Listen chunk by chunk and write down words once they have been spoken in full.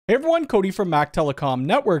Hey everyone, Cody from Mac Telecom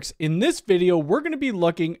Networks. In this video, we're going to be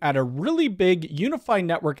looking at a really big UniFi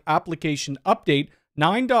Network Application update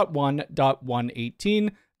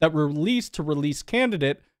 9.1.118 that released to release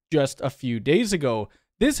candidate just a few days ago.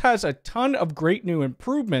 This has a ton of great new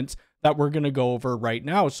improvements that we're going to go over right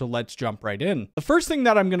now, so let's jump right in. The first thing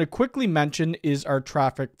that I'm going to quickly mention is our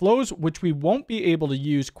traffic flows, which we won't be able to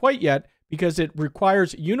use quite yet because it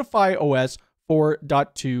requires UniFi OS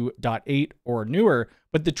 4.2.8 or newer,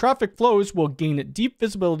 but the traffic flows will gain deep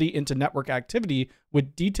visibility into network activity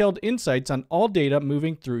with detailed insights on all data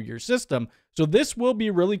moving through your system. So this will be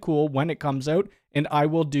really cool when it comes out, and I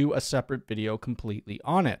will do a separate video completely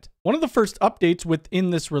on it. One of the first updates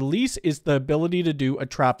within this release is the ability to do a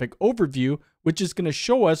traffic overview, which is going to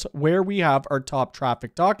show us where we have our top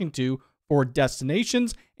traffic talking to for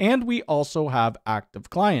destinations, and we also have active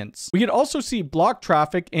clients. We could also see block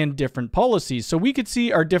traffic and different policies. So we could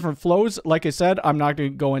see our different flows. Like I said, I'm not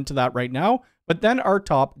going to go into that right now, but then our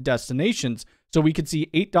top destinations. So we could see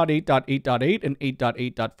 8.8.8.8 and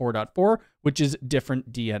 8.8.4.4, which is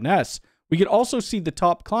different DNS. We could also see the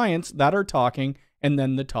top clients that are talking and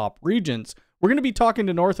then the top regions. We're going to be talking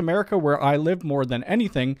to North America, where I live more than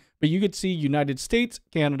anything, but you could see United States,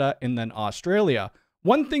 Canada, and then Australia.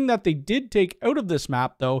 One thing that they did take out of this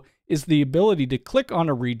map, though, is the ability to click on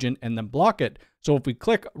a region and then block it. So if we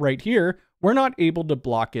click right here, we're not able to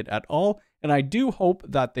block it at all, and I do hope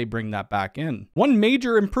that they bring that back in. One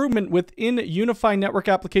major improvement within UniFi Network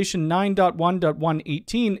Application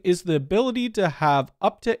 9.1.118 is the ability to have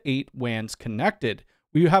up to 8 WANs connected.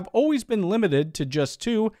 We have always been limited to just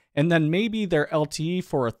 2, and then maybe their LTE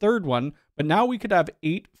for a third one, but now we could have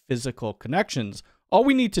 8 physical connections. All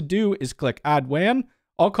we need to do is click Add WAN.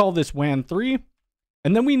 I'll call this WAN 3,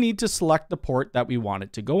 and then we need to select the port that we want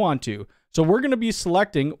it to go onto. So we're going to be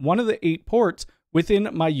selecting one of the 8 ports within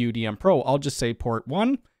my UDM Pro. I'll just say port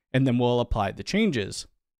 1, and then we'll apply the changes.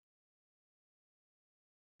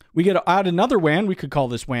 We get to add another WAN. We could call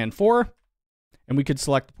this WAN 4, and we could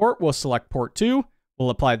select the port. We'll select port 2.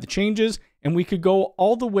 We'll apply the changes, and we could go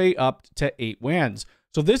all the way up to 8 WANs.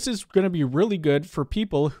 So this is going to be really good for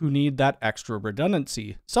people who need that extra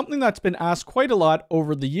redundancy. Something that's been asked quite a lot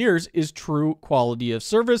over the years is true quality of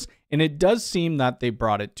service, and it does seem that they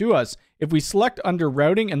brought it to us. If we select under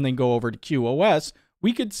routing and then go over to QOS,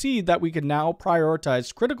 we could see that we can now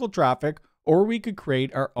prioritize critical traffic, or we could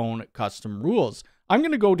create our own custom rules. I'm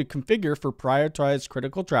going to go to configure for prioritize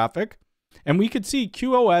critical traffic, and we could see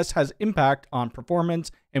QOS has impact on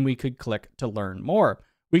performance, and we could click to learn more.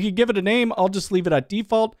 We could give it a name. I'll just leave it at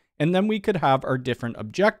default, and then we could have our different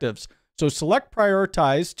objectives. So select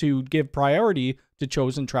prioritize to give priority to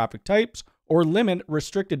chosen traffic types, or limit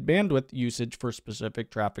restricted bandwidth usage for specific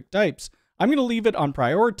traffic types. I'm going to leave it on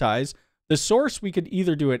prioritize. The source, we could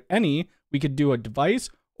either do it we could do a device,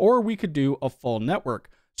 or we could do a full network.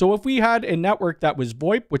 So if we had a network that was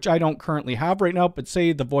VoIP, which I don't currently have right now, but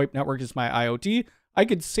say the VoIP network is my IoT, I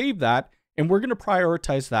could save that, and we're going to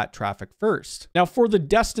prioritize that traffic first. Now for the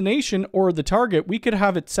destination or the target, we could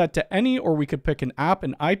have it set to any, or we could pick an app,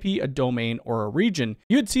 an IP, a domain, or a region.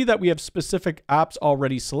 You'd see that we have specific apps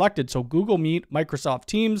already selected. So Google Meet, Microsoft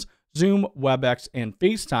Teams, Zoom, WebEx, and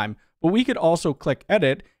FaceTime. But we could also click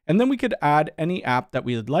edit, and then we could add any app that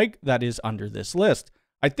we would like that is under this list.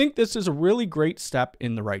 I think this is a really great step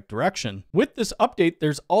in the right direction. With this update,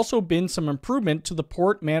 there's also been some improvement to the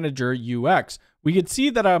port manager UX. We could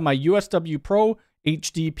see that I have my USW Pro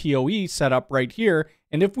HD PoE set up right here,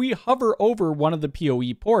 and if we hover over one of the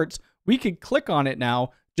PoE ports, we could click on it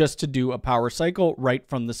now just to do a power cycle right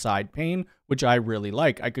from the side pane, which I really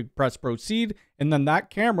like. I could press proceed, and then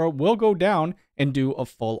that camera will go down and do a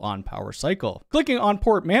full-on power cycle. Clicking on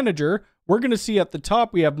Port Manager, we're going to see at the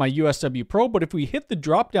top we have my USW Pro, but if we hit the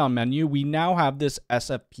drop-down menu, we now have this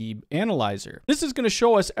SFP analyzer. This is going to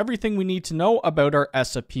show us everything we need to know about our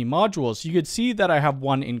SFP modules. You could see that I have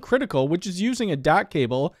one in critical, which is using a DAC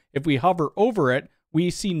cable. If we hover over it,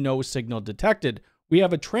 we see no signal detected. We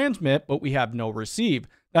have a transmit, but we have no receive.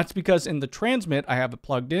 That's because in the transmit, I have it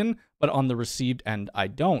plugged in, but on the received end, I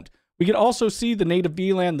don't. We could also see the native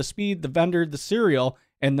VLAN, the speed, the vendor, the serial,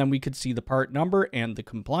 and then we could see the part number and the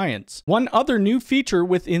compliance. One other new feature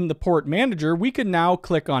within the port manager, we could now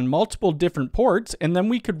click on multiple different ports, and then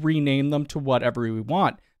we could rename them to whatever we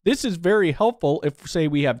want. This is very helpful if, say,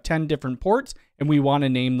 we have 10 different ports and we want to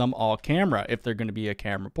name them all camera if they're going to be a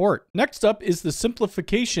camera port. Next up is the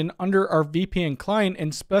simplification under our VPN client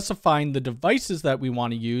and specifying the devices that we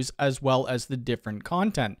want to use, as well as the different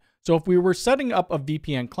content. So if we were setting up a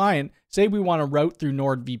VPN client, say we want to route through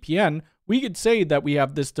NordVPN, we could say that we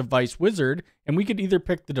have this device wizard, and we could either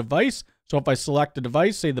pick the device. So if I select a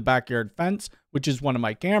device, say the backyard fence, which is one of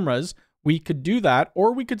my cameras, we could do that,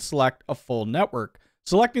 or we could select a full network.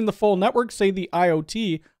 Selecting the full network, say the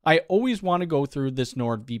IoT, I always want to go through this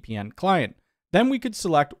NordVPN client. Then we could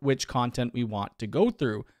select which content we want to go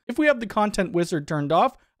through. If we have the content wizard turned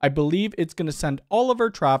off, I believe it's going to send all of our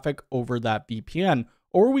traffic over that VPN.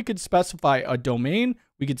 Or we could specify a domain,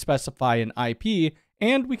 we could specify an IP,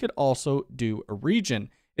 and we could also do a region.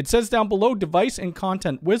 It says down below, device and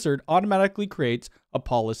content wizard automatically creates a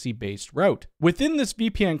policy-based route. Within this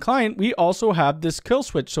VPN client, we also have this kill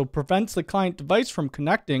switch, so prevents the client device from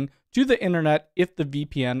connecting to the internet if the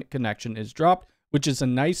VPN connection is dropped, which is a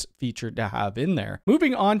nice feature to have in there.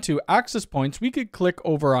 Moving on to access points, we could click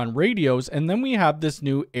over on radios, and then we have this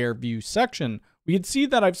new air view section. We could see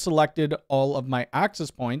that I've selected all of my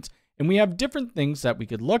access points, and we have different things that we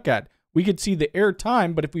could look at. We could see the air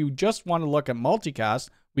time, but if we just want to look at multicast,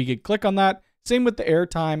 we could click on that. Same with the air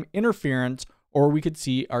time, interference, or we could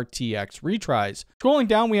see our TX retries. Scrolling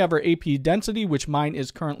down, we have our AP density, which mine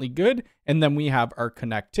is currently good, and then we have our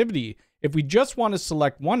connectivity. If we just want to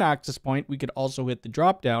select one access point, we could also hit the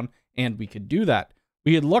drop down, and we could do that.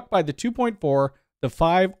 We could look by the 2.4, the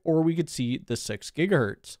 5, or we could see the 6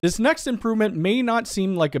 gigahertz. This next improvement may not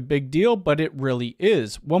seem like a big deal, but it really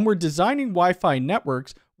is. When we're designing Wi-Fi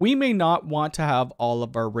networks, we may not want to have all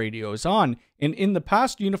of our radios on. And in the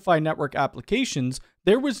past UniFi Network applications,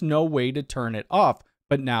 there was no way to turn it off,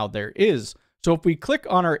 but now there is. So if we click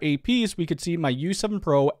on our APs, we could see my U7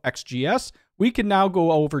 Pro XGS. We can now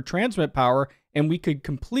go over transmit power, and we could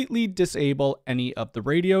completely disable any of the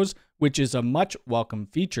radios, which is a much welcome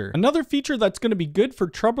feature. Another feature that's going to be good for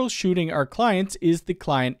troubleshooting our clients is the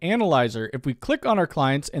client analyzer. If we click on our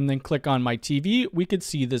clients and then click on my TV, we could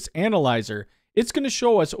see this analyzer. It's going to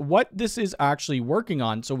show us what this is actually working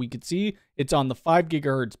on. So we could see it's on the 5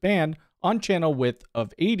 gigahertz band on channel width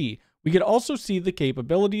of 80. We could also see the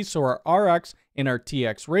capabilities, so our RX and our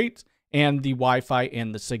TX rates, and the Wi-Fi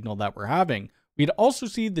and the signal that we're having. We'd also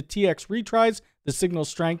see the TX retries, the signal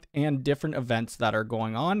strength, and different events that are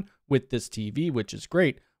going on with this TV, which is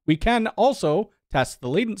great. We can also test the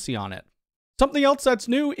latency on it. Something else that's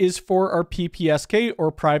new is for our PPSK,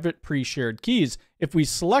 or private pre-shared keys. If we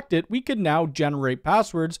select it, we could now generate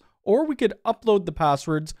passwords, or we could upload the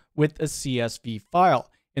passwords with a CSV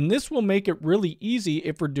file. And this will make it really easy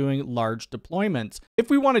if we're doing large deployments. If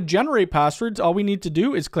we want to generate passwords, all we need to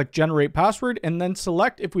do is click generate password and then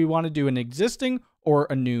select if we want to do an existing or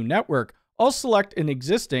a new network. I'll select an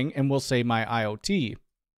existing and we'll say my IoT.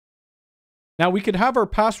 Now we could have our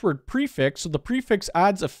password prefix. So the prefix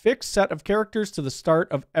adds a fixed set of characters to the start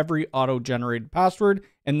of every auto-generated password.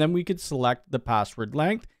 And then we could select the password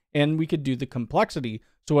length, and we could do the complexity.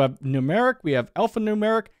 So we have numeric, we have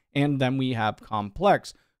alphanumeric, and then we have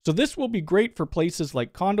complex. So this will be great for places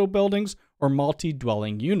like condo buildings or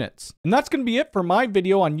multi-dwelling units. And that's going to be it for my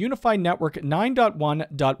video on UniFi Network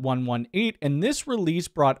 9.1.118, and this release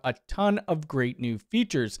brought a ton of great new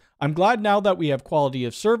features. I'm glad now that we have quality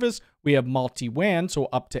of service, we have multi-WAN, so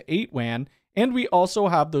up to 8 WAN, and we also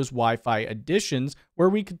have those Wi-Fi additions where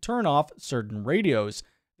we could turn off certain radios.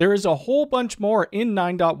 There is a whole bunch more in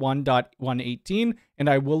 9.1.118, and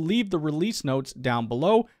I will leave the release notes down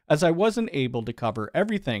below as I wasn't able to cover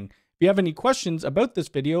everything. If you have any questions about this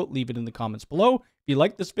video, leave it in the comments below. If you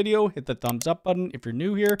like this video, hit the thumbs up button. If you're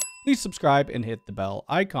new here, please subscribe and hit the bell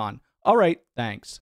icon. All right, thanks.